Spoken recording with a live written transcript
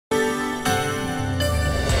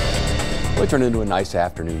Well, it turned into a nice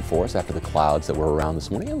afternoon for us after the clouds that were around this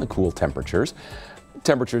morning and the cool temperatures.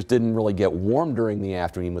 Temperatures didn't really get warm during the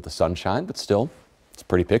afternoon with the sunshine, but still, it's a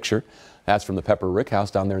pretty picture. That's from the Pepper Rick House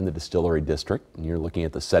down there in the Distillery District. And you're looking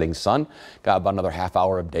at the setting sun. Got about another half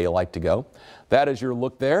hour of daylight to go. That is your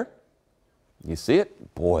look there. You see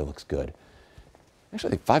it? Boy, it looks good. Actually,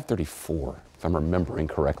 I think 5:34, if I'm remembering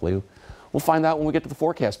correctly. We'll find out when we get to the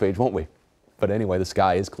forecast page, won't we? But anyway, the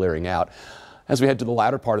sky is clearing out. As we head to the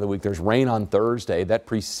latter part of the week, there's rain on Thursday. That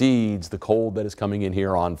precedes the cold that is coming in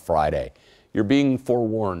here on Friday. You're being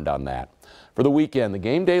forewarned on that. For the weekend, the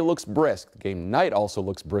game day looks brisk. The game night also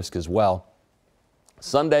looks brisk as well.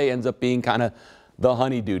 Sunday ends up being kind of the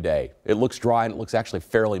honeydew day. It looks dry and it looks actually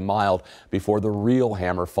fairly mild before the real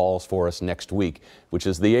hammer falls for us next week, which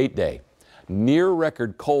is the 8-day. Near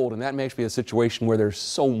record cold, and that may be a situation where there's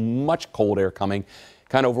so much cold air coming,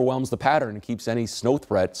 kind of overwhelms the pattern and keeps any snow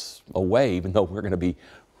threats away, even though we're going to be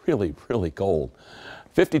really, really cold.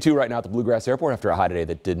 52 right now at the Bluegrass Airport after a high today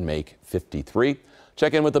that didn't make 53.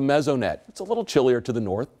 Check in with the Mesonet. It's a little chillier to the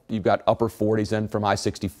north. You've got upper 40s in from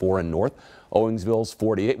I-64 and north. Owingsville's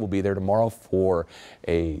 48 will be there tomorrow for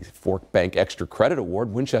a Fork Bank Extra Credit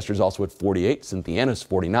Award. Winchester's also at 48. Cynthiana's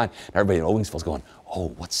 49. And everybody in Owingsville's going, oh,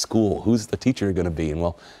 what school? Who's the teacher going to be? And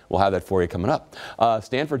well, we'll have that for you coming up.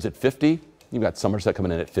 Stanford's at 50. You've got Somerset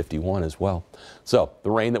coming in at 51 as well. So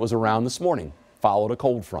the rain that was around this morning followed a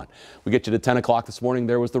cold front. We get you to 10 o'clock this morning.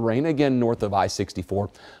 There was the rain again north of I-64.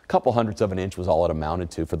 A couple hundredths of an inch was all it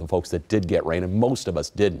amounted to for the folks that did get rain, and most of us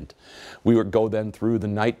didn't. We would go then through the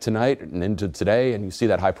night tonight and into today, and you see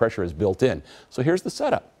that high pressure is built in. So here's the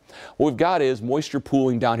setup. What we've got is moisture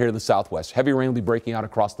pooling down here to the southwest. Heavy rain will be breaking out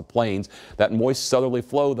across the plains. That moist southerly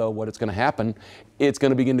flow, though, what it's going to happen, it's going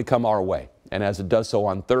to begin to come our way. And as it does so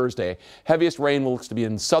on Thursday, heaviest rain looks to be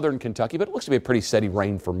in southern Kentucky, but it looks to be a pretty steady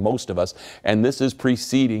rain for most of us. And this is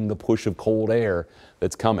preceding the push of cold air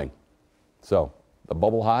that's coming. So the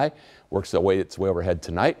bubble high works its way overhead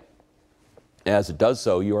tonight. As it does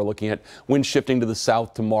so, you are looking at wind shifting to the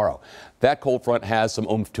south tomorrow. That cold front has some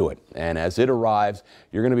oomph to it. And as it arrives,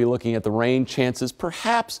 you're going to be looking at the rain chances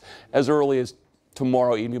perhaps as early as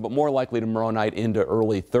tomorrow evening, but more likely tomorrow night into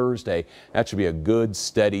early Thursday. That should be a good,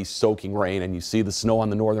 steady, soaking rain, and you see the snow on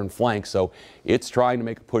the northern flank, so it's trying to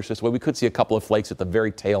make a push this way. We could see a couple of flakes at the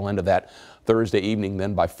very tail end of that Thursday evening.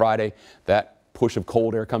 Then by Friday, that push of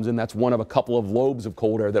cold air comes in. That's one of a couple of lobes of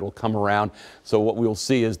cold air that will come around. So what we'll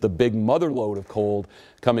see is the big mother load of cold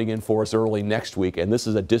coming in for us early next week, and this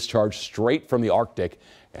is a discharge straight from the Arctic.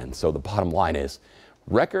 And so the bottom line is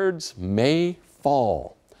records may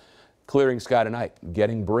fall. Clearing sky tonight,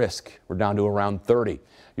 getting brisk. We're down to around 30.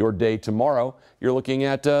 Your day tomorrow, you're looking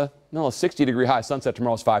at a 60-degree high. Sunset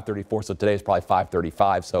tomorrow is 5:34, so today is probably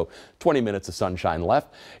 5:35, so 20 minutes of sunshine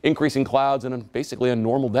left. Increasing clouds and basically a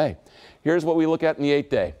normal day. Here's what we look at in the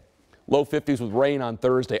 8-day. Low 50s with rain on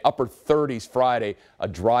Thursday, upper 30s Friday, a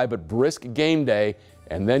dry but brisk game day,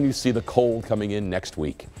 and then you see the cold coming in next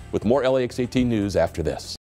week. With more LAX 18 news after this.